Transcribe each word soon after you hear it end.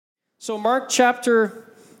So Mark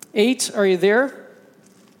chapter 8, are you there?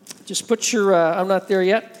 Just put your, I'm not there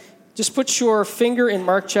yet. Just put your finger in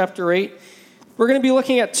Mark chapter 8. We're going to be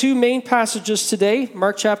looking at two main passages today,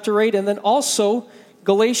 Mark chapter 8, and then also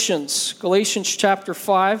Galatians chapter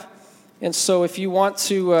 5. And so if you want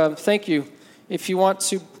to, thank you, if you want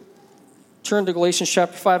to turn to Galatians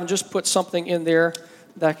chapter 5 and just put something in there,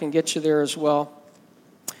 that can get you there as well.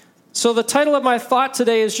 So the title of my thought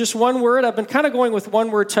today is just one word. I've been kind of going with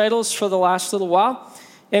one-word titles for the last little while.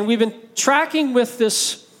 And we've been tracking with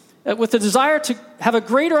this, with the desire to have a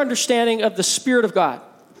greater understanding of the Spirit of God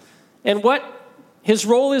and what His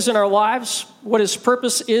role is in our lives, what His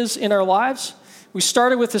purpose is in our lives. We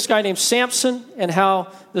started with this guy named Samson and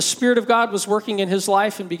how the Spirit of God was working in his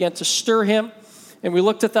life and began to stir him. And we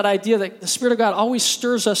looked at that idea that the Spirit of God always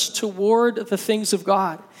stirs us toward the things of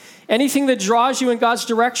God. Anything that draws you in God's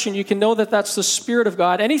direction, you can know that that's the Spirit of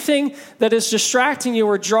God. Anything that is distracting you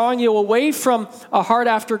or drawing you away from a heart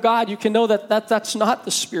after God, you can know that that's not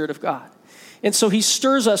the Spirit of God. And so He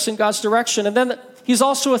stirs us in God's direction. And then He's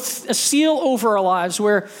also a seal over our lives,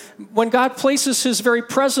 where when God places His very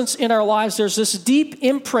presence in our lives, there's this deep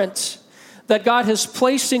imprint that God has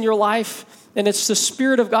placed in your life, and it's the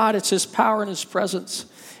Spirit of God, it's His power and His presence.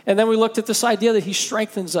 And then we looked at this idea that He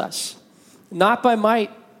strengthens us, not by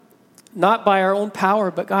might, not by our own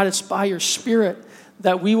power, but God, it's by your Spirit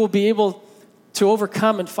that we will be able to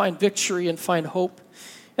overcome and find victory and find hope.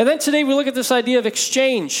 And then today we look at this idea of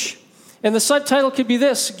exchange. And the subtitle could be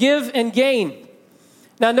this: give and gain.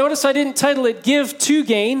 Now notice I didn't title it give to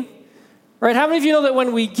gain. Right? How many of you know that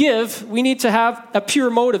when we give, we need to have a pure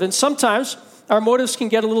motive? And sometimes our motives can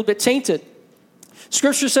get a little bit tainted.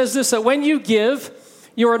 Scripture says this, that when you give,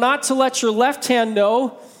 you are not to let your left hand know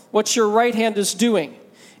what your right hand is doing.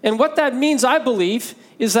 And what that means, I believe,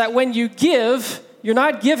 is that when you give, you're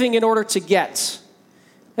not giving in order to get.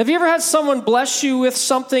 Have you ever had someone bless you with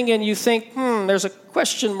something and you think, there's a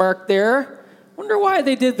question mark there. Wonder why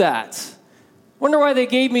they did that. Wonder why they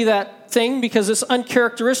gave me that thing, because it's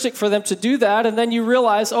uncharacteristic for them to do that. And then you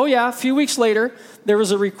realize, oh yeah, a few weeks later, there was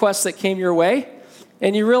a request that came your way.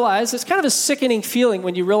 And you realize it's kind of a sickening feeling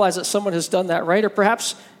when you realize that someone has done that, right? Or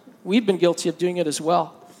perhaps we've been guilty of doing it as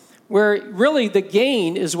well, where really the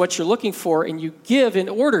gain is what you're looking for and you give in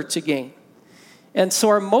order to gain. And so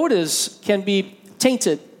our motives can be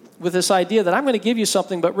tainted with this idea that I'm going to give you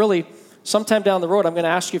something, but really sometime down the road I'm going to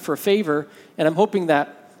ask you for a favor, and I'm hoping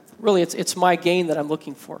that really it's my gain that I'm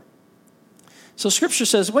looking for. So Scripture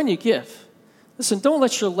says when you give, listen, don't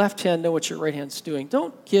let your left hand know what your right hand's doing.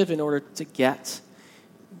 Don't give in order to get.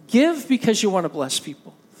 Give because you want to bless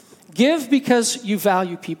people. Give because you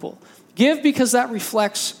value people. Give because that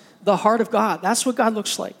reflects the heart of God. That's what God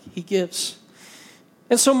looks like. He gives.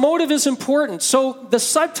 And so motive is important. So the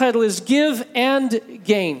subtitle is Give and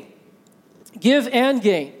Gain. Give and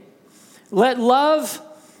gain. Let love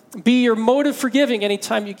be your motive for giving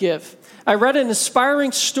anytime you give. I read an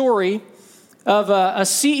inspiring story of a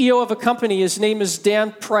CEO of a company. His name is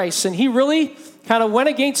Dan Price. And he really kind of went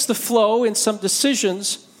against the flow in some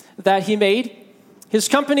decisions that he made. His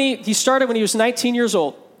company, he started when he was 19 years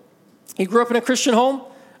old. He grew up in a Christian home,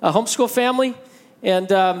 a homeschool family,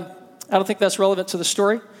 and I don't think that's relevant to the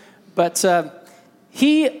story, but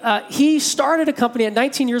he started a company at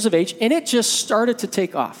 19 years of age, and it just started to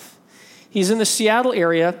take off. He's in the Seattle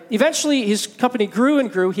area. Eventually, his company grew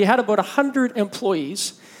and grew. He had about 100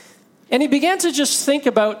 employees, and he began to just think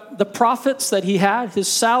about the profits that he had, his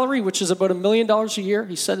salary, which is about $1 million a year.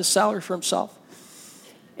 He set his salary for himself,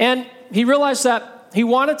 and he realized that he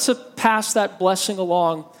wanted to pass that blessing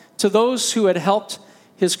along to those who had helped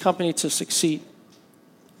his company to succeed.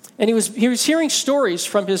 And he was hearing stories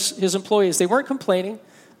from his employees. They weren't complaining,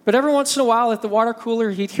 but every once in a while at the water cooler,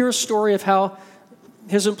 he'd hear a story of how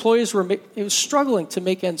his employees were struggling to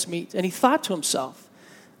make ends meet. And he thought to himself,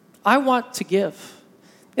 I want to give.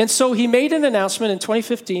 And so he made an announcement in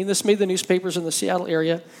 2015. This made the newspapers in the Seattle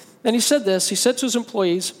area. And he said this. He said to his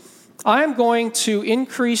employees, I am going to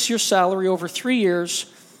increase your salary over 3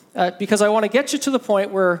 years because I want to get you to the point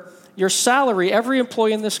where your salary, every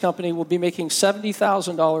employee in this company will be making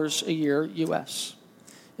 $70,000 a year U.S.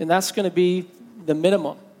 And that's going to be the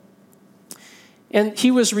minimum. And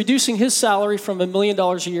he was reducing his salary from $1 million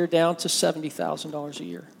a year down to $70,000 a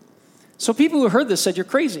year. So people who heard this said, you're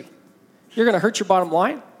crazy. You're going to hurt your bottom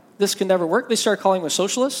line. This can never work. They started calling him a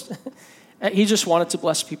socialist. He just wanted to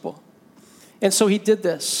bless people. And so he did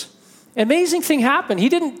this. An amazing thing happened. He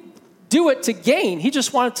didn't do it to gain. He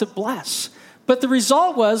just wanted to bless. But the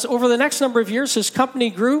result was, over the next number of years, his company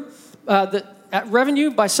grew at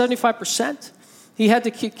revenue by 75%. He had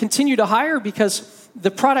to continue to hire because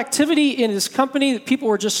the productivity in his company, people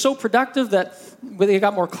were just so productive that they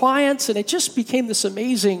got more clients, and it just became this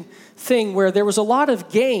amazing thing where there was a lot of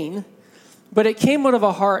gain, but it came out of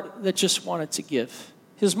a heart that just wanted to give.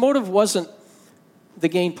 His motive wasn't the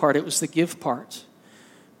gain part, it was the give part.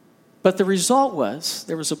 But the result was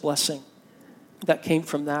there was a blessing that came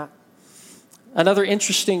from that. Another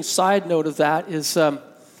interesting side note of that is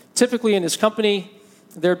typically in his company,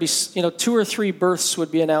 there'd be 2 or 3 births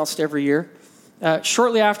would be announced every year.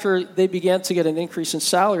 Shortly after they began to get an increase in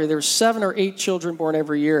salary, there were 7 or 8 children born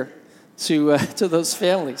every year to those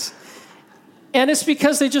families. And it's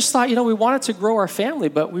because they just thought, we wanted to grow our family,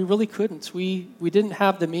 but we really couldn't. We didn't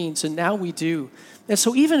have the means, and now we do. And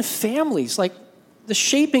so even families, like the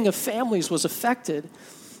shaping of families was affected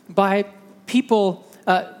by people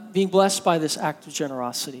being blessed by this act of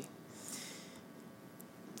generosity.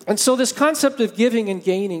 And so this concept of giving and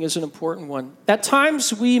gaining is an important one. At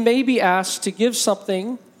times, we may be asked to give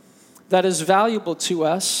something that is valuable to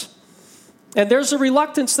us, and there's a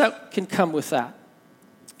reluctance that can come with that.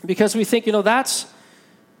 Because we think,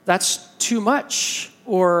 that's too much,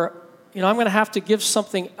 or, I'm going to have to give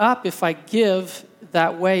something up if I give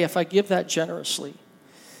that way, if I give that generously.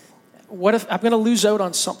 What if I'm going to lose out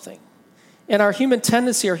on something? And our human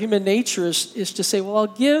tendency, our human nature is to say, well, I'll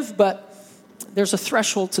give, but there's a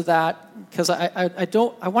threshold to that because I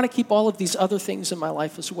want to keep all of these other things in my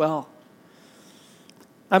life as well.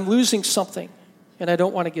 I'm losing something, and I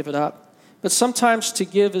don't want to give it up. But sometimes to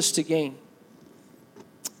give is to gain.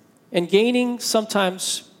 And gaining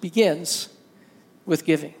sometimes begins with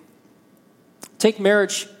giving. Take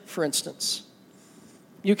marriage, for instance.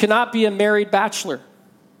 You cannot be a married bachelor.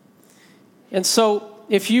 And so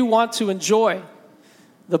if you want to enjoy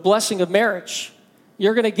the blessing of marriage,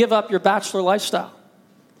 you're going to give up your bachelor lifestyle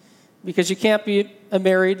because you can't be a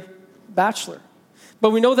married bachelor.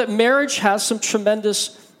 But we know that marriage has some tremendous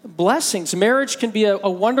blessings. Marriage can be a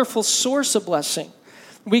wonderful source of blessing.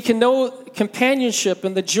 We can know companionship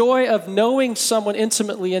and the joy of knowing someone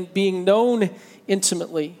intimately and being known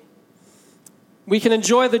intimately. We can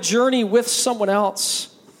enjoy the journey with someone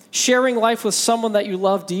else, sharing life with someone that you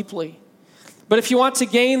love deeply. But if you want to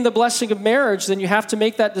gain the blessing of marriage, then you have to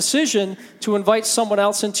make that decision to invite someone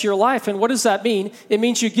else into your life. And what does that mean? It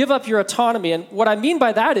means you give up your autonomy. And what I mean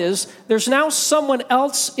by that is there's now someone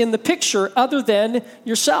else in the picture other than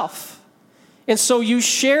yourself. And so you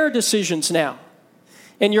share decisions now.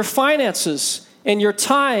 And your finances, and your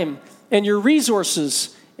time, and your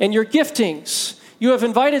resources, and your giftings. You have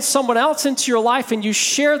invited someone else into your life, and you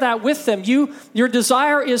share that with them. Your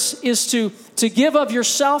desire is to give of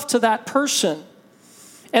yourself to that person.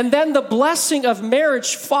 And then the blessing of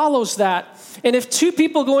marriage follows that. And if 2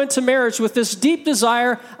 people go into marriage with this deep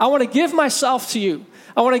desire, I want to give myself to you.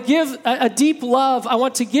 I want to give a deep love. I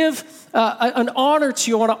want to give an honor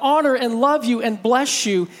to you. I want to honor and love you and bless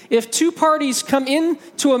you. If 2 parties come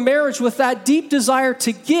into a marriage with that deep desire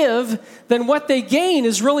to give, then what they gain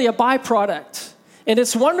is really a byproduct. And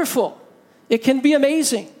it's wonderful. It can be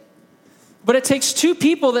amazing. But it takes 2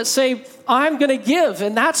 people that say, I'm going to give,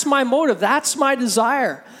 and that's my motive. That's my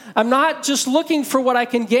desire. I'm not just looking for what I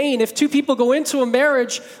can gain. If 2 people go into a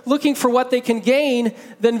marriage looking for what they can gain,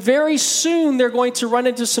 then very soon they're going to run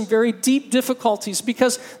into some very deep difficulties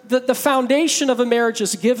because the foundation of a marriage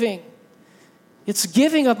is giving. It's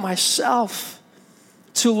giving of myself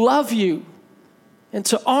to love you and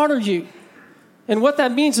to honor you. And what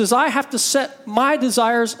that means is I have to set my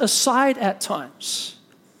desires aside at times.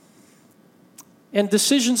 And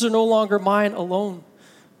decisions are no longer mine alone.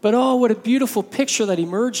 But oh, what a beautiful picture that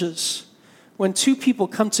emerges when 2 people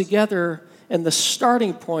come together and the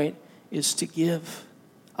starting point is to give.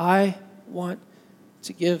 I want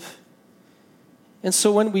to give. And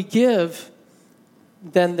so when we give,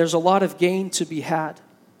 then there's a lot of gain to be had.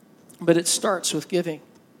 But it starts with giving.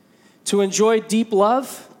 To enjoy deep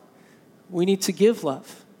love, we need to give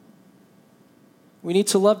love. We need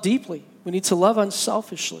to love deeply. We need to love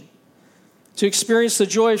unselfishly. To experience the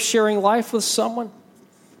joy of sharing life with someone,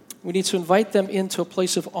 we need to invite them into a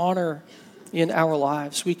place of honor in our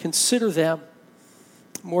lives. We consider them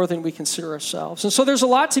more than we consider ourselves. And so there's a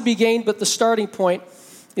lot to be gained, but the starting point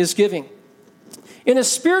is giving. In a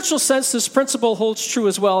spiritual sense, this principle holds true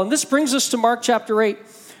as well. And this brings us to Mark chapter 8,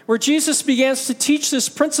 where Jesus begins to teach this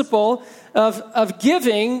principle of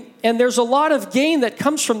giving, and there's a lot of gain that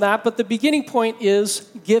comes from that, but the beginning point is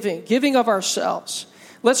giving of ourselves.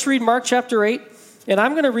 Let's read Mark chapter 8, and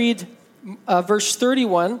I'm going to read verse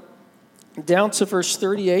 31 down to verse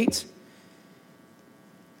 38.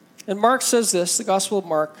 And Mark says this, the Gospel of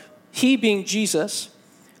Mark, he being Jesus.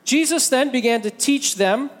 Jesus then began to teach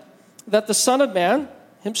them that the Son of Man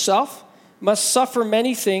himself must suffer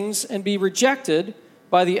many things and be rejected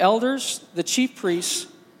by the elders, the chief priests,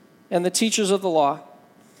 and the teachers of the law,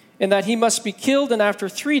 and that he must be killed and after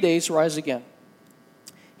 3 days rise again."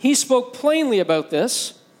 He spoke plainly about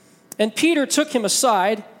this, and Peter took him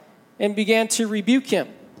aside and began to rebuke him.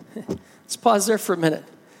 Let's pause there for a minute.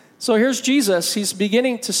 So here's Jesus. He's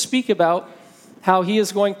beginning to speak about how he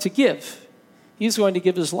is going to give. He's going to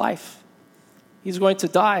give his life. He's going to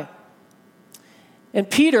die. And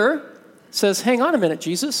Peter says, "Hang on a minute,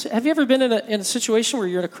 Jesus. Have you ever been in a situation where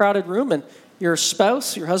you're in a crowded room and your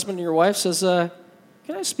spouse, your husband or your wife says,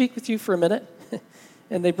 can I speak with you for a minute?"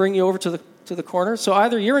 And they bring you over to the corner. So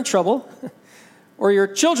either you're in trouble or your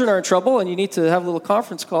children are in trouble and you need to have a little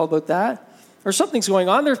conference call about that, or something's going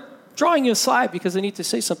on. They're drawing you aside because they need to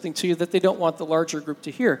say something to you that they don't want the larger group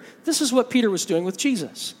to hear. This is what Peter was doing with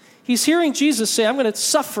Jesus. He's hearing Jesus say, "I'm going to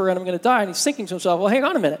suffer and I'm going to die." And he's thinking to himself, well, hang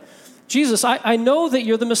on a minute. Jesus, I know that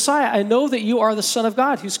you're the Messiah. I know that you are the Son of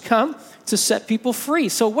God who's come to set people free.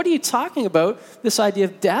 So what are you talking about, this idea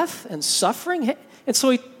of death and suffering? And so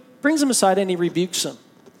he brings him aside and he rebukes him.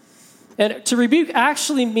 And to rebuke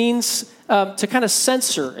actually means to kind of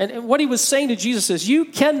censor. And what he was saying to Jesus is, you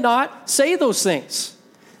cannot say those things.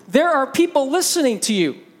 There are people listening to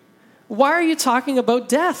you. Why are you talking about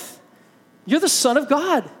death? You're the Son of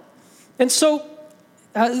God. And so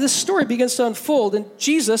this story begins to unfold. And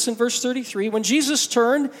Jesus, in verse 33, when Jesus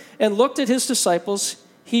turned and looked at his disciples,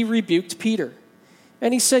 he rebuked Peter.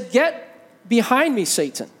 And he said, "Get behind me,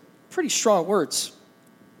 Satan." Pretty strong words.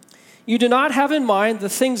 "You do not have in mind the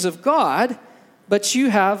things of God, but you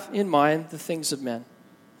have in mind the things of men."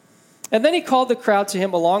 And then he called the crowd to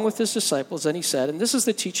him along with his disciples, and he said, and this is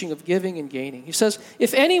the teaching of giving and gaining. He says,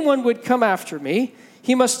 "If anyone would come after me,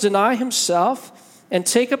 he must deny himself and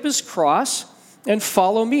take up his cross and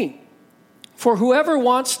follow me. For whoever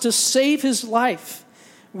wants to save his life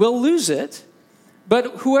will lose it, but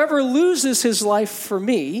whoever loses his life for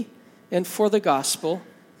me and for the gospel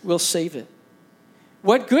will save it.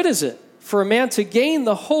 What good is it for a man to gain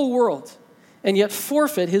the whole world and yet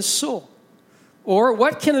forfeit his soul? Or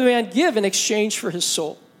what can a man give in exchange for his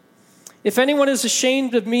soul? If anyone is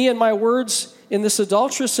ashamed of me and my words in this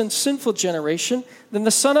adulterous and sinful generation, then the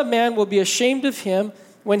Son of Man will be ashamed of him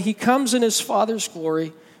when he comes in his Father's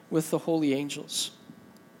glory with the holy angels."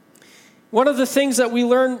 One of the things that we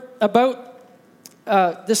learn about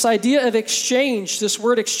this idea of exchange, this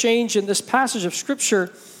word exchange in this passage of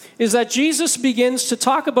Scripture, is that Jesus begins to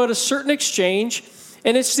talk about a certain exchange,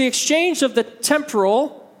 and it's the exchange of the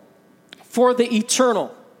temporal for the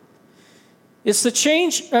eternal. It's the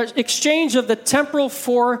exchange of the temporal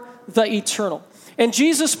for the eternal. And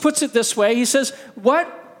Jesus puts it this way. He says, what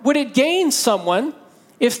would it gain someone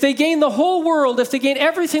if they gain the whole world, if they gain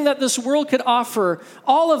everything that this world could offer,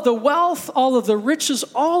 all of the wealth, all of the riches,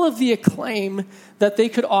 all of the acclaim that they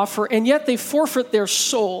could offer, and yet they forfeit their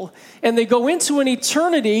soul, and they go into an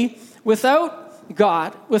eternity without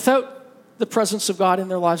God, without the presence of God in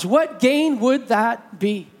their lives? What gain would that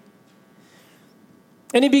be?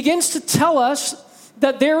 And he begins to tell us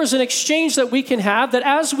that there is an exchange that we can have, that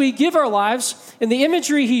as we give our lives, and the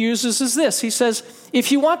imagery he uses is this. He says,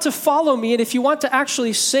 if you want to follow me, and if you want to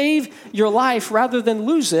actually save your life rather than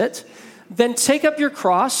lose it, then take up your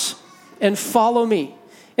cross and follow me.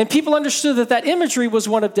 And people understood that that imagery was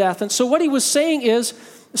one of death. And so what he was saying is,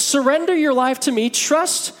 surrender your life to me,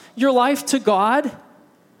 trust your life to God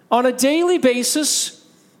on a daily basis.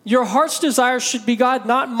 Your heart's desire should be, God,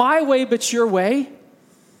 not my way, but your way.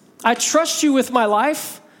 I trust you with my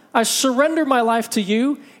life. I surrender my life to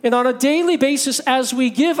you. And on a daily basis, as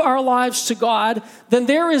we give our lives to God, then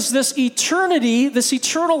there is this eternity, this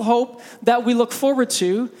eternal hope that we look forward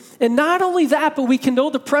to. And not only that, but we can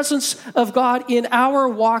know the presence of God in our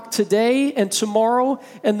walk today and tomorrow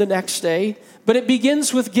and the next day. But it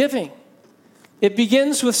begins with giving. It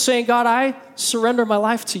begins with saying, God, I surrender my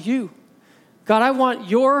life to you. God, I want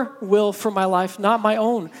your will for my life, not my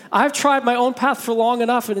own. I've tried my own path for long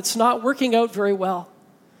enough, and it's not working out very well.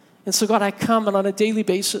 And so, God, I come, and on a daily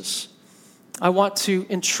basis, I want to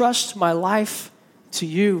entrust my life to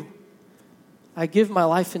you. I give my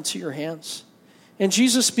life into your hands. And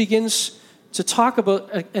Jesus begins to talk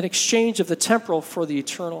about an exchange of the temporal for the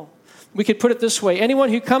eternal. We could put it this way. Anyone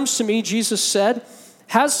who comes to me, Jesus said,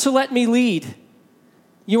 has to let me lead.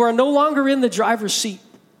 You are no longer in the driver's seat.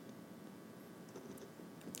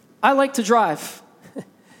 I like to drive.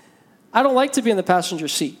 I don't like to be in the passenger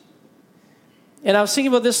seat. And I was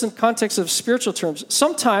thinking about this in the context of spiritual terms.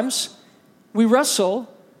 Sometimes we wrestle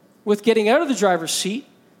with getting out of the driver's seat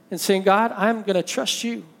and saying, God, I'm going to trust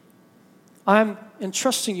you. I'm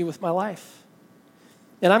entrusting you with my life.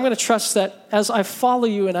 And I'm going to trust that as I follow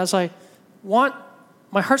you and as I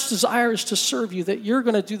my heart's desire is to serve you, that you're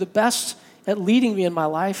going to do the best at leading me in my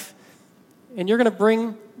life, and you're going to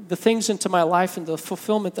bring the things into my life and the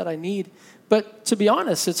fulfillment that I need. But to be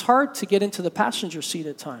honest, it's hard to get into the passenger seat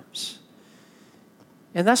at times.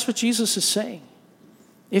 And that's what Jesus is saying.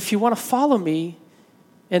 If you want to follow me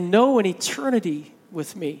and know an eternity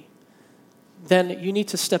with me, then you need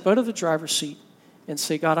to step out of the driver's seat and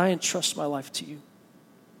say, God, I entrust my life to you.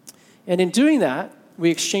 And in doing that, we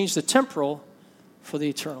exchange the temporal for the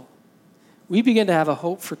eternal. We begin to have a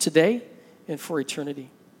hope for today and for eternity.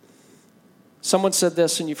 Someone said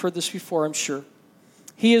this, and you've heard this before, I'm sure.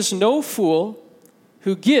 He is no fool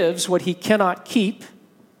who gives what he cannot keep,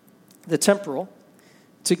 the temporal,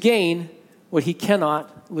 to gain what he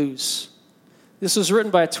cannot lose. This was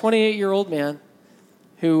written by a 28-year-old man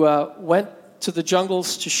who went to the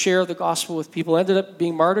jungles to share the gospel with people, ended up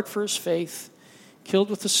being martyred for his faith,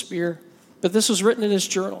 killed with a spear. But this was written in his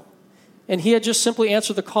journal. And he had just simply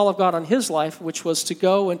answered the call of God on his life, which was to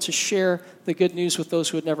go and to share the good news with those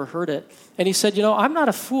who had never heard it. And he said, I'm not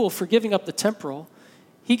a fool for giving up the temporal.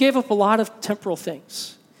 He gave up a lot of temporal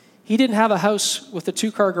things. He didn't have a house with a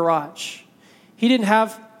 2-car garage. He didn't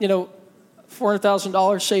have,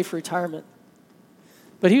 $400,000 saved for retirement.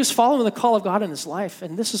 But he was following the call of God in his life,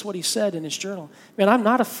 and this is what he said in his journal. Man, I'm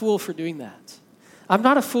not a fool for doing that. I'm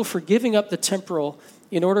not a fool for giving up the temporal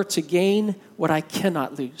in order to gain what I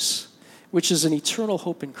cannot lose, which is an eternal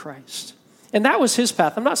hope in Christ. And that was his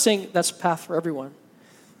path. I'm not saying that's a path for everyone,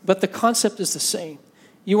 but the concept is the same.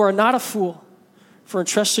 You are not a fool for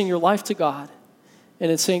entrusting your life to God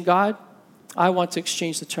and in saying, God, I want to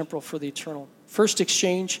exchange the temporal for the eternal. First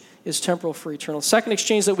exchange is temporal for eternal. Second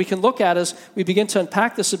exchange that we can look at as we begin to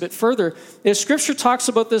unpack this a bit further is Scripture talks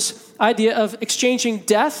about this idea of exchanging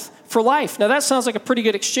death for life. Now that sounds like a pretty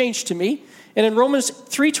good exchange to me. And in Romans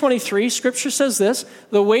 3:23, Scripture says this,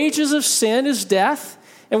 the wages of sin is death.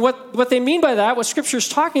 And what they mean by that, what Scripture is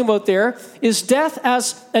talking about there, is death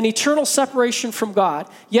as an eternal separation from God.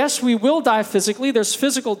 Yes, we will die physically. There's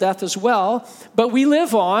physical death as well. But we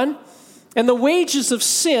live on. And the wages of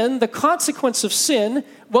sin, the consequence of sin,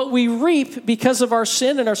 what we reap because of our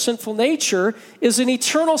sin and our sinful nature, is an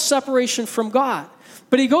eternal separation from God.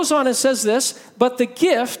 But he goes on and says this, but the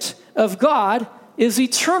gift of God is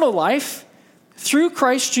eternal life through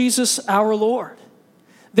Christ Jesus our Lord.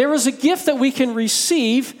 There is a gift that we can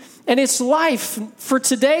receive, and it's life for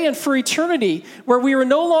today and for eternity, where we are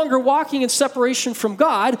no longer walking in separation from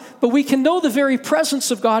God, but we can know the very presence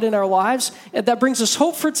of God in our lives, and that brings us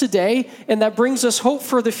hope for today, and that brings us hope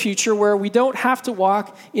for the future, where we don't have to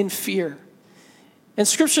walk in fear. And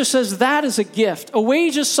Scripture says that is a gift. A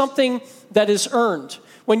wage is something that is earned.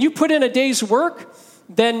 When you put in a day's work,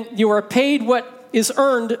 then you are paid what is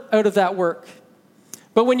earned out of that work.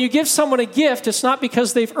 But when you give someone a gift, it's not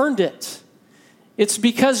because they've earned it. It's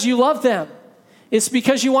because you love them. It's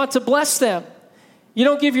because you want to bless them. You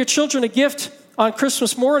don't give your children a gift on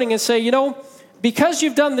Christmas morning and say, because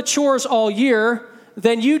you've done the chores all year,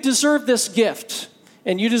 then you deserve this gift.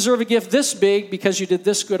 And you deserve a gift this big because you did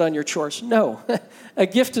this good on your chores. No, a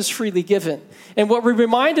gift is freely given. And what we're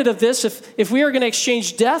reminded of this, if we are going to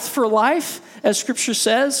exchange death for life, as Scripture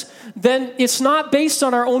says, then it's not based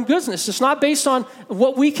on our own goodness. It's not based on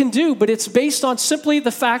what we can do, but it's based on simply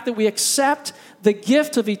the fact that we accept the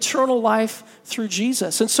gift of eternal life through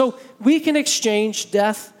Jesus. And so we can exchange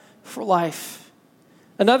death for life.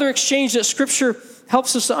 Another exchange that Scripture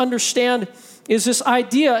helps us to understand is this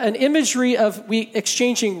idea, an imagery of we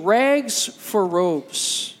exchanging rags for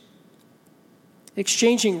robes.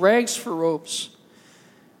 Exchanging rags for robes.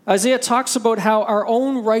 Isaiah talks about how our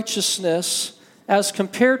own righteousness, as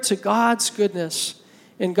compared to God's goodness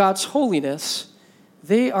and God's holiness,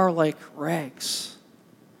 they are like rags.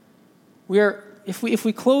 If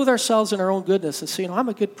we clothe ourselves in our own goodness and say, I'm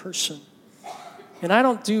a good person, and I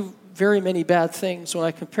don't do very many bad things, when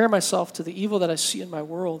I compare myself to the evil that I see in my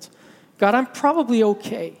world, God, I'm probably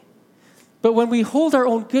okay. But when we hold our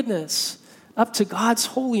own goodness up to God's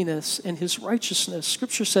holiness and His righteousness,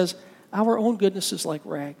 Scripture says our own goodness is like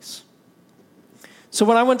rags. So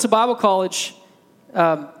when I went to Bible college,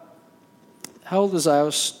 how old was I? I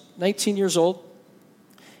was 19 years old.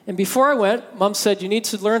 And before I went, Mom said, you need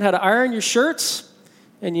to learn how to iron your shirts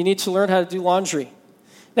and you need to learn how to do laundry.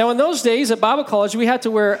 Now in those days at Bible college, we had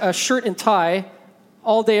to wear a shirt and tie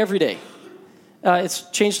all day, every day. It's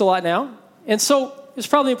changed a lot now. And so it's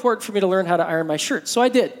probably important for me to learn how to iron my shirt. So I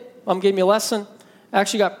did. Mom gave me a lesson. I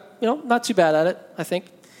actually got, not too bad at it, I think.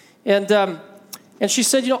 And she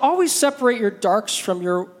said, always separate your darks from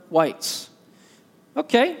your whites.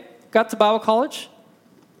 Okay, got to Bible college.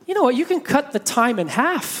 You know what? You can cut the time in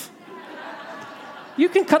half. you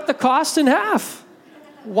can cut the cost in half.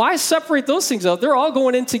 Why separate those things out? They're all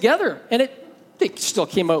going in together. And they still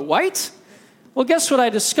came out white. Well, guess what I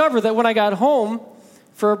discovered? That when I got home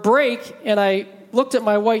for a break and I looked at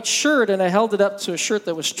my white shirt and I held it up to a shirt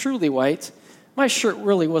that was truly white, my shirt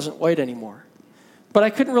really wasn't white anymore. But I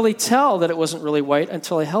couldn't really tell that it wasn't really white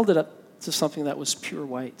until I held it up to something that was pure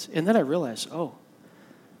white. And then I realized, oh,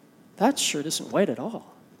 that shirt isn't white at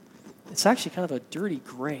all. It's actually kind of a dirty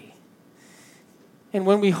gray. And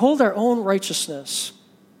when we hold our own righteousness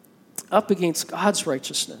up against God's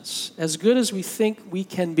righteousness, as good as we think we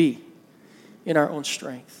can be in our own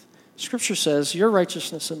strength, Scripture says your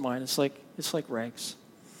righteousness and mine it's like rags.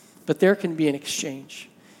 But there can be an exchange.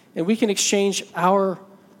 And we can exchange our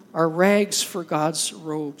rags for God's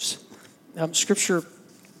robes. Scripture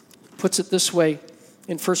puts it this way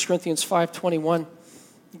in 1 Corinthians 5:21.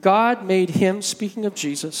 God made him, speaking of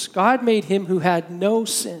Jesus, God made him who had no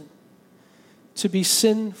sin to be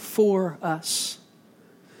sin for us,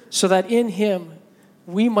 so that in him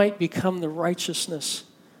we might become the righteousness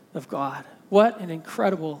of God. What an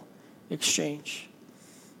incredible exchange.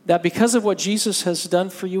 That because of what Jesus has done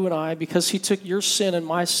for you and I, because he took your sin and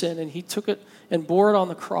my sin, and he took it and bore it on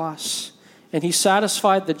the cross, and he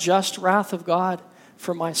satisfied the just wrath of God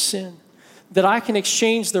for my sin, that I can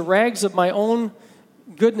exchange the rags of my own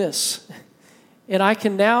goodness, and I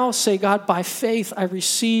can now say, God, by faith, I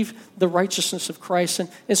receive the righteousness of Christ.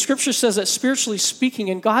 And Scripture says that spiritually speaking,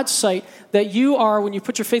 in God's sight, that you are, when you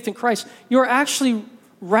put your faith in Christ, you are actually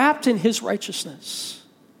wrapped in his righteousness.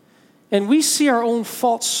 And we see our own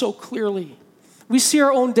faults so clearly. We see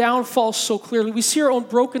our own downfalls so clearly. We see our own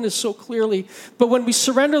brokenness so clearly. But when we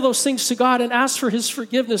surrender those things to God and ask for his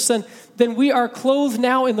forgiveness, then we are clothed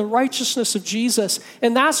now in the righteousness of Jesus.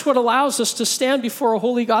 And that's what allows us to stand before a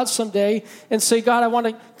holy God someday and say, God, I want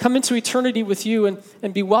to come into eternity with you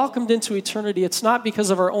and be welcomed into eternity. It's not because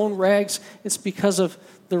of our own rags. It's because of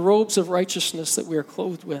the robes of righteousness that we are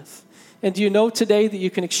clothed with. And do you know today that you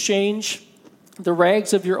can exchange the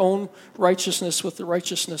rags of your own righteousness with the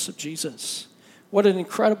righteousness of Jesus? What an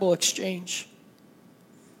incredible exchange.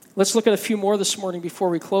 Let's look at a few more this morning before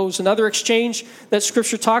we close. Another exchange that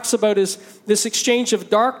Scripture talks about is this exchange of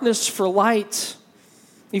darkness for light.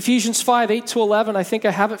 Ephesians 5:8-11, I think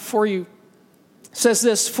I have it for you, says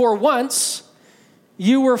this: For once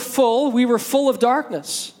we were full of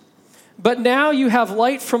darkness, but now you have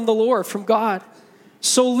light from the Lord, from God.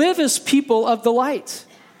 So live as people of the light.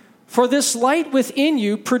 For this light within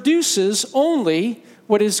you produces only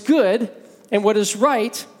what is good and what is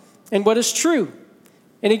right and what is true.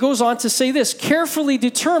 And he goes on to say this: carefully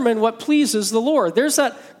determine what pleases the Lord. There's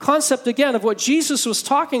that concept again of what Jesus was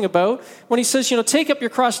talking about when he says, take up your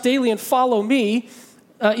cross daily and follow me.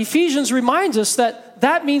 Ephesians reminds us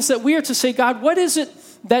that means that we are to say, God, what is it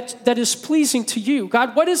that is pleasing to you?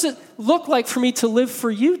 God, what does it look like for me to live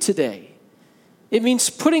for you today? It means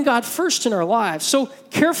putting God first in our lives. So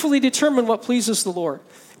carefully determine what pleases the Lord.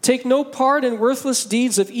 Take no part in worthless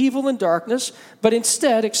deeds of evil and darkness, but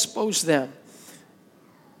instead expose them.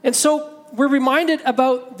 And so we're reminded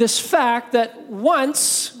about this fact that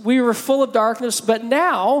once we were full of darkness, but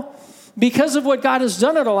now, because of what God has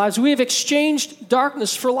done in our lives, we have exchanged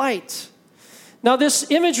darkness for light. Now, this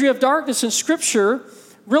imagery of darkness in Scripture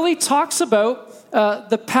really talks about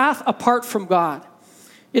the path apart from God.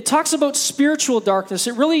 It talks about spiritual darkness.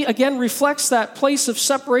 It really, again, reflects that place of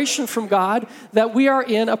separation from God that we are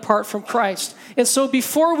in apart from Christ. And so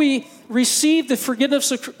before we receive the forgiveness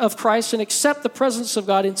of Christ and accept the presence of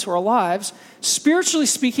God into our lives, spiritually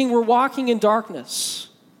speaking, we're walking in darkness.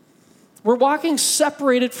 We're walking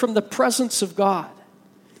separated from the presence of God.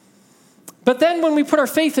 But then when we put our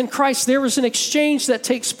faith in Christ, there is an exchange that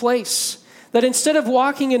takes place. That instead of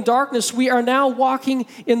walking in darkness, we are now walking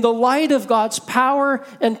in the light of God's power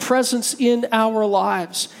and presence in our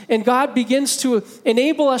lives. And God begins to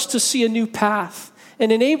enable us to see a new path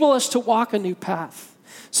and enable us to walk a new path.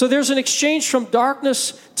 So there's an exchange from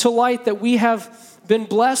darkness to light that we have been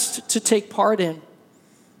blessed to take part in.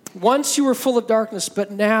 Once you were full of darkness,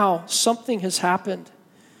 but now something has happened.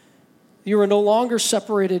 You are no longer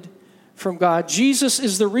separated from God. Jesus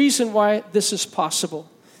is the reason why this is possible.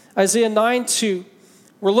 Isaiah 9:2,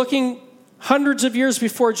 we're looking hundreds of years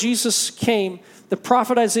before Jesus came. The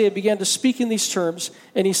prophet Isaiah began to speak in these terms,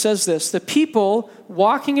 and he says this: the people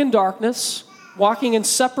walking in darkness, walking in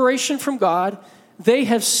separation from God, they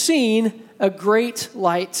have seen a great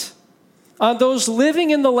light. On those living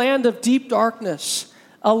in the land of deep darkness,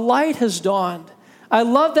 a light has dawned. I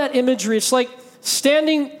love that imagery. It's like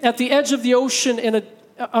standing at the edge of the ocean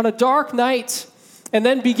on a dark night, And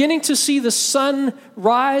then beginning to see the sun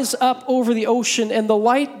rise up over the ocean, and the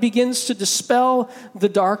light begins to dispel the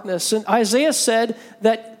darkness. And Isaiah said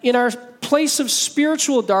that in our place of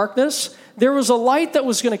spiritual darkness, there was a light that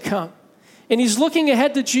was going to come. And he's looking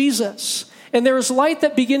ahead to Jesus. And there is light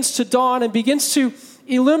that begins to dawn and begins to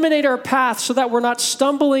illuminate our path so that we're not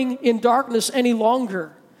stumbling in darkness any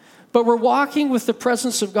longer, but we're walking with the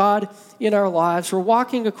presence of God in our lives. We're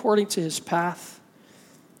walking according to his path.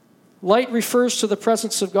 Light refers to the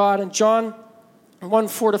presence of God. And John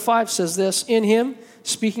 1:4-5 says this, in him,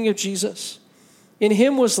 speaking of Jesus, in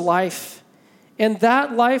him was life, and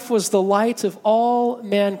that life was the light of all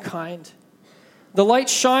mankind. The light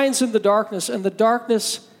shines in the darkness, and the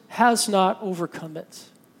darkness has not overcome it.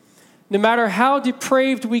 No matter how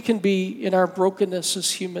depraved we can be in our brokenness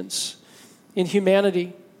as humans, in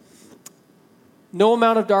humanity, no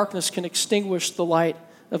amount of darkness can extinguish the light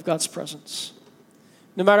of God's presence.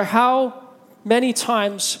 No matter how many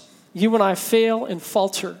times you and I fail and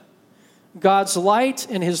falter, God's light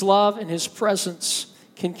and his love and his presence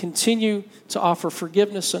can continue to offer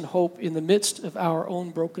forgiveness and hope in the midst of our own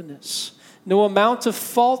brokenness. No amount of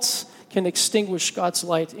faults can extinguish God's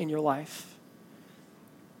light in your life.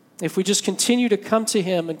 If we just continue to come to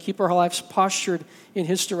him and keep our lives postured in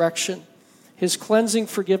his direction, his cleansing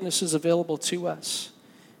forgiveness is available to us.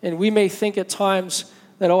 And we may think at times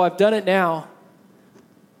that, I've done it now.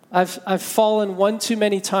 I've fallen one too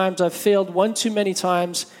many times. I've failed one too many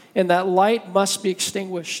times. And that light must be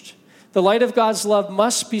extinguished. The light of God's love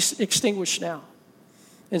must be extinguished now.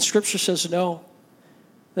 And Scripture says no.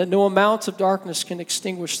 That no amount of darkness can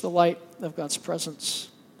extinguish the light of God's presence.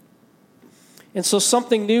 And so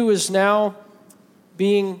something new is now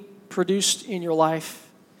being produced in your life.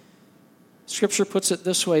 Scripture puts it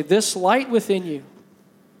this way: this light within you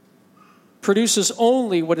produces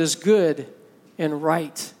only what is good and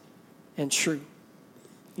right and true.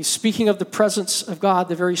 He's speaking of the presence of God,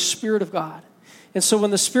 the very Spirit of God. And so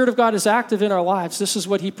when the Spirit of God is active in our lives, this is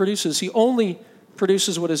what he produces. He only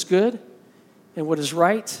produces what is good and what is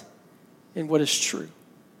right and what is true.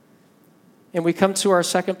 And we come to our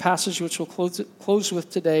second passage, which we'll close with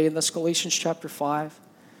today, and that's Galatians chapter 5.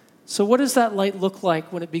 So what does that light look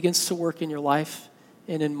like when it begins to work in your life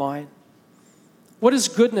and in mine? What does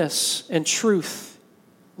goodness and truth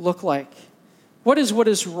look like? What is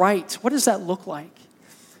right? What does that look like?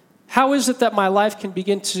 How is it that my life can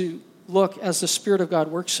begin to look as the Spirit of God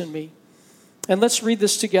works in me? And let's read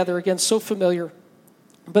this together. Again, so familiar.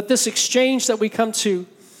 But this exchange that we come to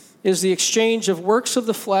is the exchange of works of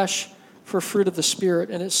the flesh for fruit of the Spirit.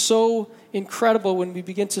 And it's so incredible when we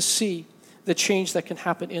begin to see the change that can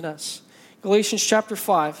happen in us. Galatians chapter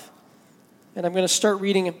 5. And I'm going to start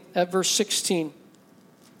reading at verse 16.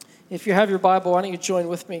 If you have your Bible, why don't you join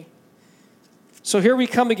with me? So here we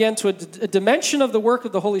come again to a dimension of the work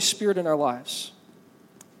of the Holy Spirit in our lives.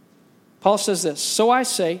 Paul says this, so I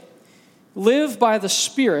say, live by the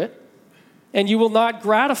Spirit, and you will not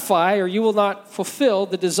gratify or you will not fulfill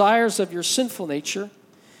the desires of your sinful nature.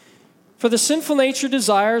 For the sinful nature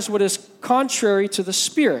desires what is contrary to the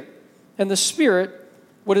Spirit, and the Spirit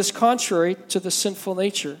what is contrary to the sinful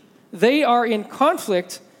nature. They are in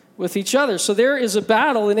conflict with each other. So there is a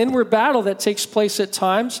battle, an inward battle that takes place at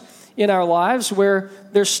times in our lives where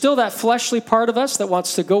there's still that fleshly part of us that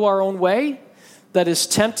wants to go our own way, that is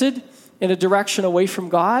tempted in a direction away from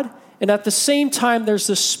God. And at the same time, there's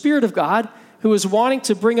the Spirit of God who is wanting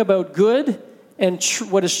to bring about good and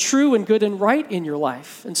what is true and good and right in your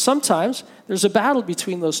life. And sometimes there's a battle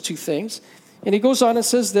between those two things. And he goes on and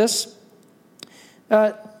says this,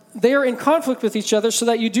 they are in conflict with each other so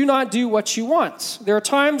that you do not do what you want. There are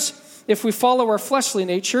times, if we follow our fleshly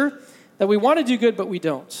nature, that we want to do good, but we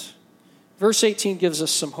don't. Verse 18 gives us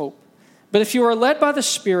some hope. But if you are led by the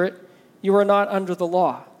Spirit, you are not under the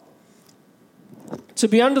law. To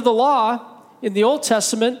be under the law in the Old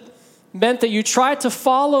Testament meant that you tried to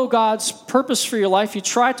follow God's purpose for your life. You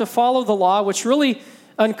tried to follow the law, which really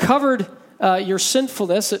uncovered your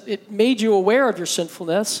sinfulness. It made you aware of your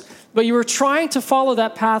sinfulness. But you were trying to follow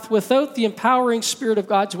that path without the empowering Spirit of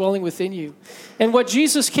God dwelling within you. And what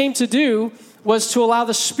Jesus came to do was to allow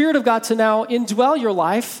the Spirit of God to now indwell your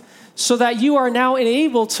life so that you are now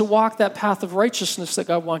enabled to walk that path of righteousness that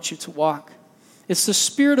God wants you to walk. It's the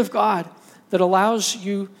Spirit of God that allows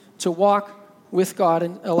you to walk with God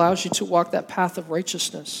and allows you to walk that path of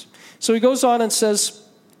righteousness. So he goes on and says,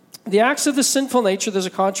 the acts of the sinful nature, there's a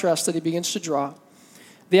contrast that he begins to draw.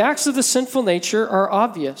 The acts of the sinful nature are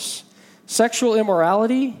obvious: sexual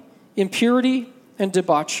immorality, impurity, and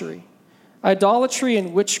debauchery, idolatry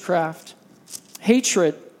and witchcraft,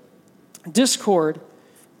 hatred, discord,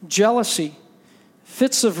 jealousy,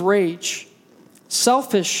 fits of rage,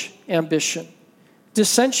 selfish ambition,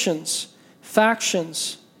 dissensions,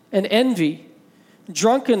 factions, and envy,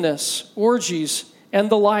 drunkenness, orgies, and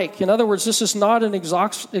the like. In other words, this is not an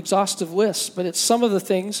exhaustive list, but it's some of the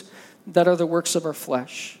things that are the works of our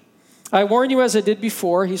flesh. I warn you, as I did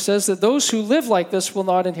before, he says that those who live like this will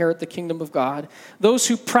not inherit the kingdom of God. Those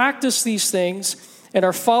who practice these things and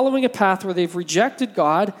are following a path where they've rejected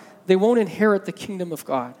God, they won't inherit the kingdom of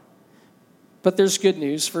God. But there's good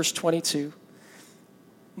news, verse 22.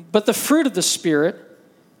 But the fruit of the Spirit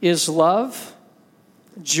is love,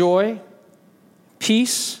 joy,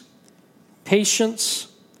 peace,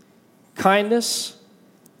 patience, kindness,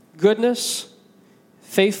 goodness,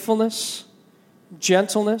 faithfulness,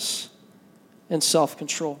 gentleness, and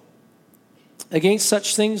self-control. Against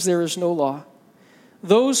such things there is no law.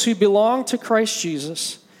 Those who belong to Christ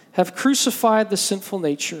Jesus have crucified the sinful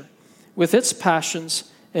nature with its passions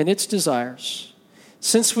and its desires.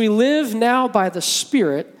 Since we live now by the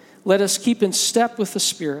Spirit, let us keep in step with the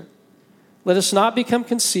Spirit. Let us not become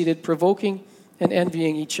conceited, provoking and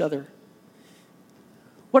envying each other.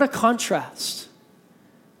 What a contrast.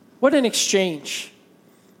 What an exchange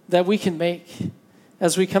that we can make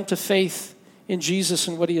as we come to faith in Jesus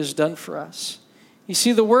and what he has done for us. You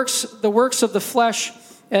see, the works of the flesh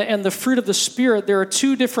and the fruit of the Spirit, there are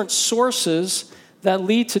two different sources that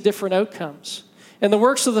lead to different outcomes. And the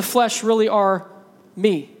works of the flesh really are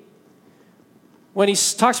me. When he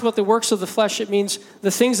talks about the works of the flesh, it means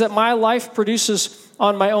the things that my life produces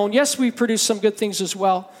on my own. Yes, we produce some good things as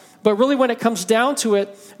well. But really, when it comes down to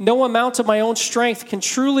it, no amount of my own strength can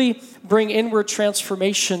truly bring inward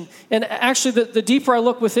transformation. And actually, the deeper I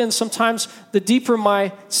look within, sometimes the deeper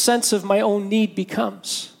my sense of my own need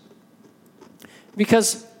becomes.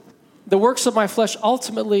 Because the works of my flesh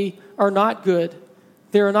ultimately are not good.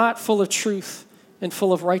 They are not full of truth and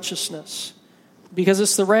full of righteousness. Because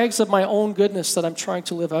it's the rags of my own goodness that I'm trying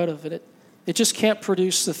to live out of. And it just can't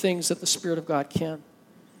produce the things that the Spirit of God can.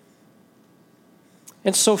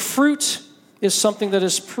 And so fruit is something that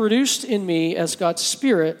is produced in me as God's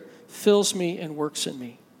Spirit fills me and works in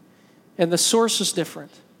me. And the source is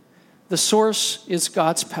different. The source is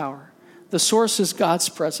God's power. The source is God's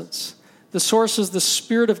presence. The source is the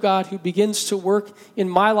Spirit of God who begins to work in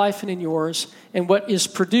my life and in yours. And what is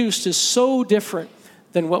produced is so different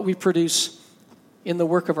than what we produce in the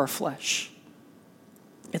work of our flesh.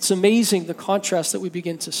 It's amazing the contrast that we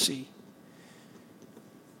begin to see.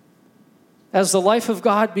 As the life of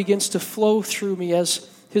God begins to flow through me, as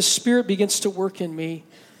his Spirit begins to work in me,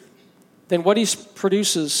 then what he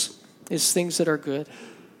produces is things that are good.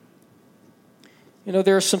 You know,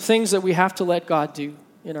 there are some things that we have to let God do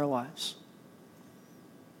in our lives.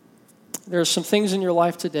 There are some things in your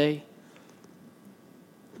life today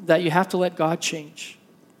that you have to let God change.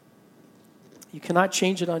 You cannot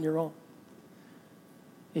change it on your own.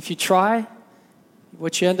 If you try,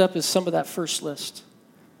 what you end up is some of that first list.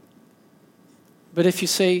 But if you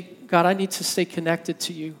say, God, I need to stay connected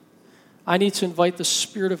to you. I need to invite the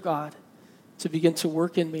Spirit of God to begin to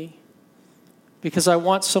work in me because I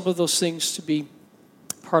want some of those things to be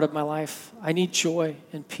part of my life. I need joy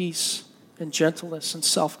and peace and gentleness and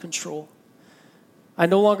self-control. I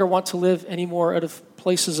no longer want to live anymore out of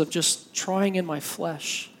places of just trying in my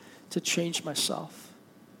flesh to change myself.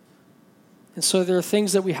 And so there are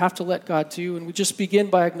things that we have to let God do, and we just begin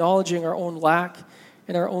by acknowledging our own lack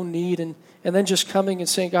and our own need, and then just coming and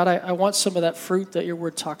saying, God, I want some of that fruit that your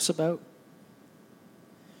word talks about.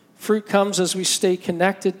 Fruit comes as we stay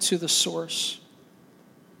connected to the source.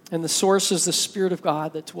 And the source is the Spirit of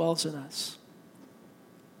God that dwells in us.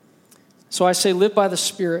 So I say, live by the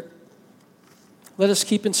Spirit. Let us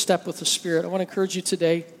keep in step with the Spirit. I want to encourage you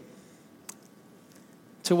today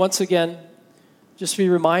to once again just be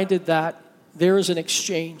reminded that there is an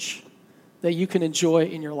exchange that you can enjoy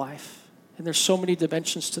in your life. And there's so many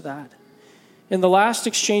dimensions to that. And the last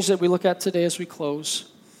exchange that we look at today as we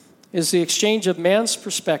close is the exchange of man's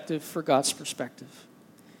perspective for God's perspective.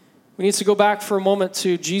 We need to go back for a moment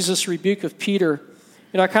to Jesus' rebuke of Peter.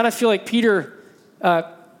 You know, I kind of feel like Peter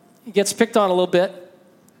gets picked on a little bit.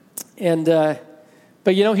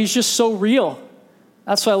 But, you know, he's just so real.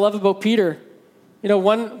 That's what I love about Peter. You know,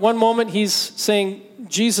 one moment he's saying,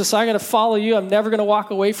 Jesus, I'm going to follow you. I'm never going to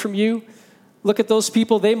walk away from you. Look at those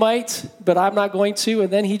people. They might, but I'm not going to.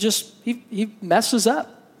 And then he messes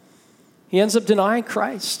up. He ends up denying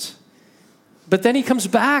Christ. But then he comes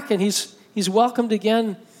back and he's welcomed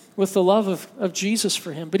again with the love of Jesus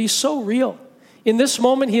for him. But he's so real. In this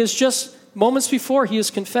moment, he has just, moments before, he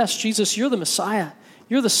has confessed, Jesus, you're the Messiah.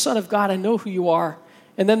 You're the Son of God. I know who you are.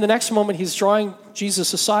 And then the next moment, he's drawing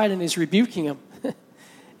Jesus aside and he's rebuking him.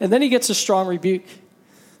 And then he gets a strong rebuke.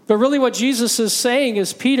 But really what Jesus is saying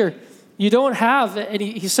is, Peter, you don't have, and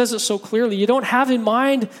he says it so clearly, you don't have in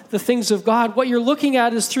mind the things of God. What you're looking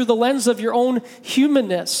at is through the lens of your own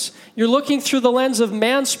humanness. You're looking through the lens of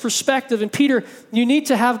man's perspective. And Peter, you need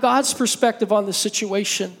to have God's perspective on the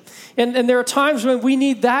situation. And there are times when we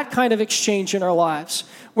need that kind of exchange in our lives,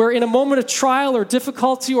 where in a moment of trial or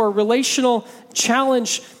difficulty or relational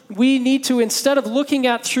challenge, we need to, instead of looking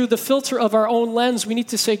at through the filter of our own lens, we need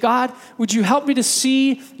to say, God, would you help me to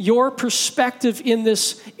see your perspective in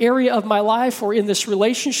this area of my life or in this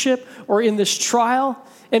relationship or in this trial?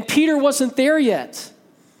 And Peter wasn't there yet.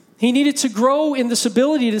 He needed to grow in this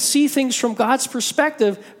ability to see things from God's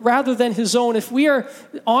perspective rather than his own. If we are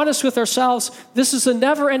honest with ourselves, this is a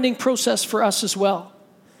never-ending process for us as well,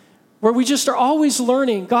 where we just are always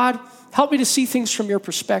learning, God, help me to see things from your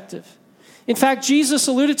perspective. In fact, Jesus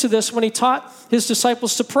alluded to this when he taught his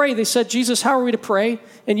disciples to pray. They said, Jesus, how are we to pray?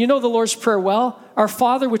 And you know the Lord's Prayer well. Our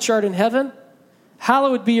Father which art in heaven,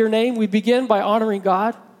 hallowed be your name. We begin by honoring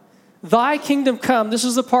God. Thy kingdom come. This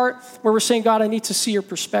is the part where we're saying, God, I need to see your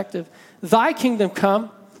perspective. Thy kingdom come.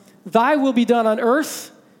 Thy will be done on earth,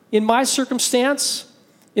 in my circumstance,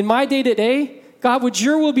 in my day-to-day. God, would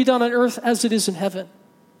your will be done on earth as it is in heaven?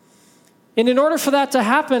 And in order for that to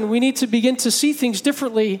happen, we need to begin to see things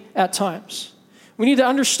differently at times. We need to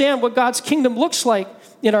understand what God's kingdom looks like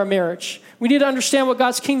in our marriage. We need to understand what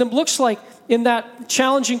God's kingdom looks like in that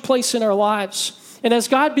challenging place in our lives. And as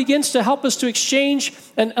God begins to help us to exchange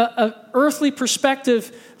an earthly perspective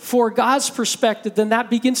for God's perspective, then that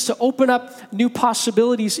begins to open up new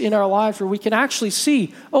possibilities in our lives where we can actually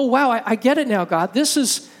see, oh, wow, I get it now, God. This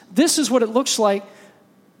is what it looks like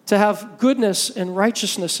to have goodness and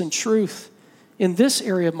righteousness and truth in this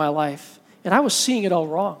area of my life. And I was seeing it all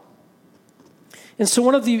wrong. And so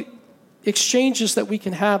one of the exchanges that we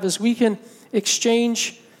can have is we can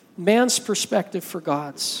exchange man's perspective for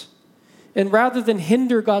God's. And rather than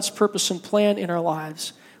hinder God's purpose and plan in our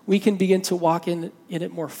lives, we can begin to walk in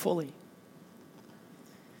it more fully.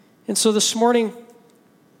 And so this morning,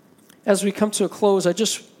 as we come to a close, I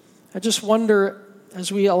just wonder,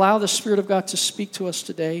 as we allow the Spirit of God to speak to us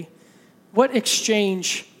today, what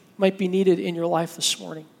exchange might be needed in your life this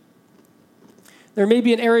morning? There may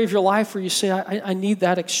be an area of your life where you say, I need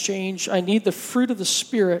that exchange. I need the fruit of the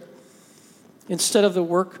Spirit instead of the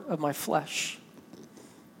work of my flesh.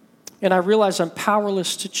 And I realize I'm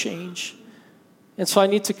powerless to change. And so I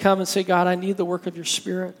need to come and say, God, I need the work of your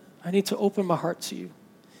Spirit. I need to open my heart to you.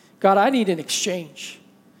 God, I need an exchange.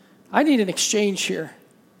 I need an exchange here.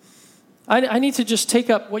 I need to just take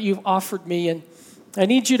up what you've offered me, and I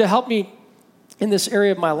need you to help me in this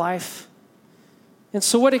area of my life. And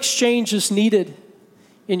so what exchange is needed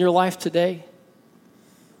in your life today?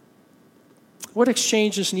 What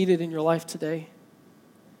exchange is needed in your life today?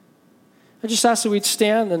 I just ask that we'd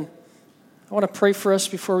stand, and I want to pray for us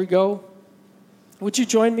before we go. Would you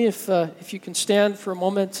join me if you can stand for a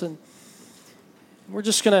moment? And we're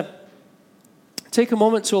just going to take a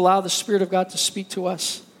moment to allow the Spirit of God to speak to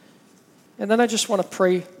us. And then I just want to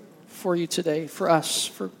pray for you today, for us,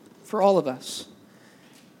 for all of us.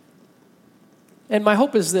 And my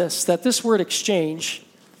hope is this, that this word exchange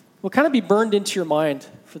will kind of be burned into your mind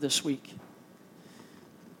for this week.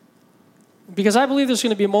 Because I believe there's going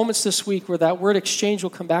to be moments this week where that word exchange will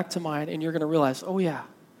come back to mind, and you're going to realize, oh yeah,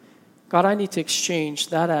 God, I need to exchange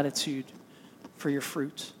that attitude for your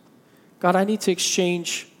fruit. God, I need to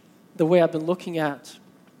exchange the way I've been looking at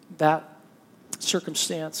that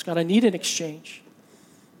circumstance. God, I need an exchange.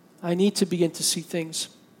 I need to begin to see things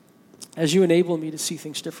as you enable me to see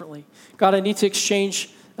things differently. God, I need to exchange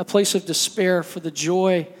a place of despair for the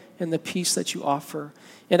joy and the peace that you offer.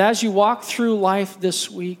 And as you walk through life this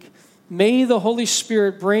week, may the Holy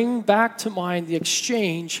Spirit bring back to mind the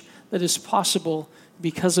exchange that is possible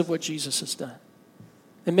because of what Jesus has done.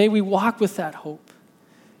 And may we walk with that hope.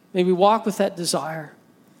 May we walk with that desire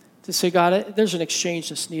to say, God, there's an exchange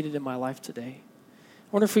that's needed in my life today.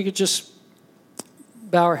 I wonder if we could just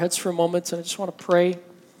bow our heads for a moment, and I just want to pray.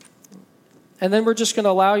 And then we're just going to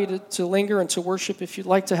allow you to linger and to worship. If you'd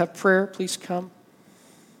like to have prayer, please come.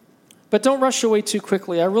 But don't rush away too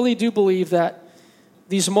quickly. I really do believe that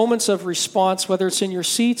these moments of response, whether it's in your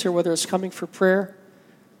seat or whether it's coming for prayer,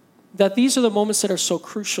 that these are the moments that are so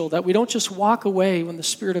crucial, that we don't just walk away when the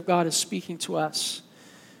Spirit of God is speaking to us,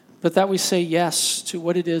 but that we say yes to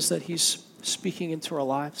what it is that he's speaking into our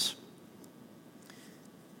lives.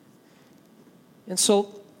 And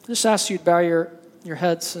so I just ask you to bow your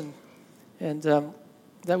heads and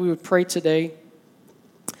that we would pray today.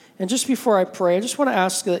 And just before I pray, I just want to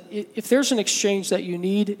ask that if there's an exchange that you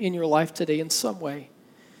need in your life today in some way,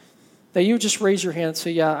 that you would just raise your hand and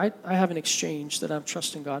say, yeah, I have an exchange that I'm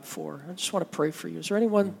trusting God for. I just want to pray for you. Is there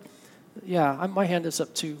anyone? Yeah, my hand is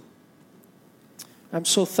up too. I'm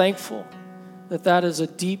so thankful that is a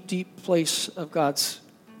deep, deep place of God's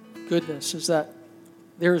goodness, is that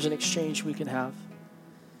there is an exchange we can have.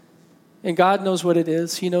 And God knows what it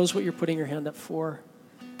is. He knows what you're putting your hand up for.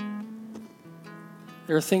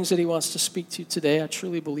 There are things that he wants to speak to you today. I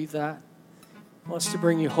truly believe that. He wants to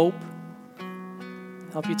bring you hope,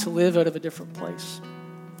 help you to live out of a different place.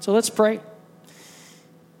 So let's pray.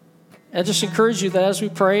 I just encourage you that as we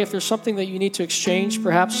pray, if there's something that you need to exchange,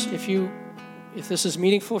 perhaps if this is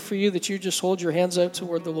meaningful for you, that you just hold your hands out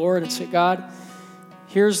toward the Lord and say, God,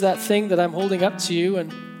 here's that thing that I'm holding up to you,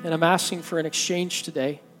 and I'm asking for an exchange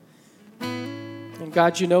today. And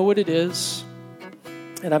God, you know what it is,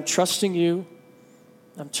 and I'm trusting you.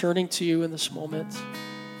 I'm turning to you in this moment,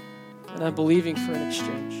 and I'm believing for an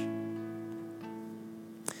exchange.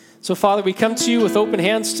 So, Father, we come to you with open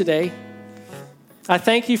hands today. I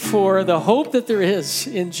thank you for the hope that there is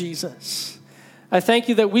in Jesus. I thank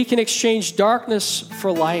you that we can exchange darkness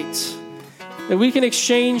for light, that we can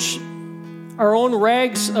exchange our own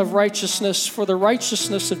rags of righteousness for the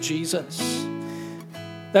righteousness of Jesus,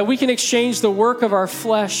 that we can exchange the work of our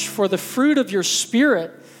flesh for the fruit of your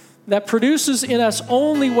Spirit that produces in us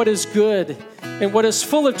only what is good and what is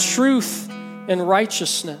full of truth and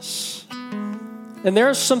righteousness. And there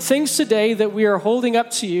are some things today that we are holding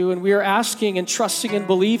up to you, and we are asking and trusting and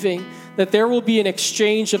believing that there will be an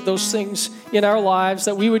exchange of those things in our lives,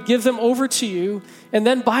 that we would give them over to you. And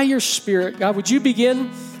then by your Spirit, God, would you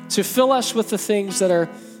begin to fill us with the things that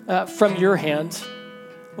are from your hand,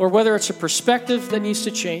 or whether it's a perspective that needs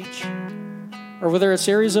to change, or whether it's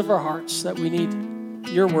areas of our hearts that we need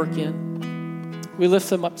your work in. We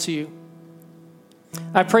lift them up to you.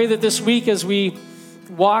 I pray that this week, as we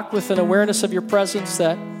walk with an awareness of your presence,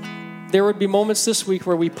 that there would be moments this week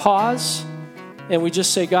where we pause and we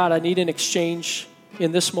just say, God, I need an exchange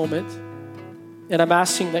in this moment, and I'm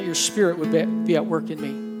asking that your Spirit would be at work in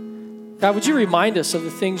me. God, would you remind us of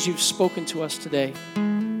the things you've spoken to us today?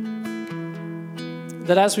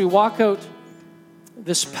 That as we walk out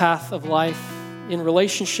this path of life in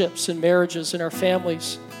relationships, in marriages, in our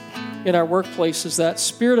families, in our workplaces, that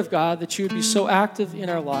Spirit of God, that you would be so active in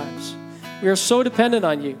our lives. We are so dependent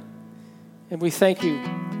on you, and we thank you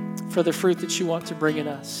for the fruit that you want to bring in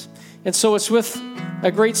us. And so it's with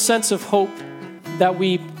a great sense of hope that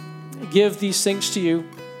we give these things to you.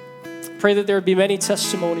 Pray that there would be many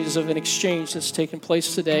testimonies of an exchange that's taken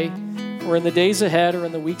place today, or in the days ahead, or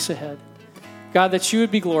in the weeks ahead. God, that you would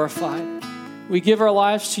be glorified. We give our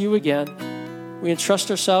lives to you again. We entrust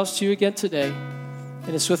ourselves to you again today.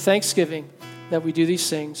 And it's with thanksgiving that we do these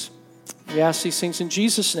things. We ask these things in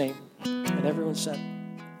Jesus' name. And everyone said,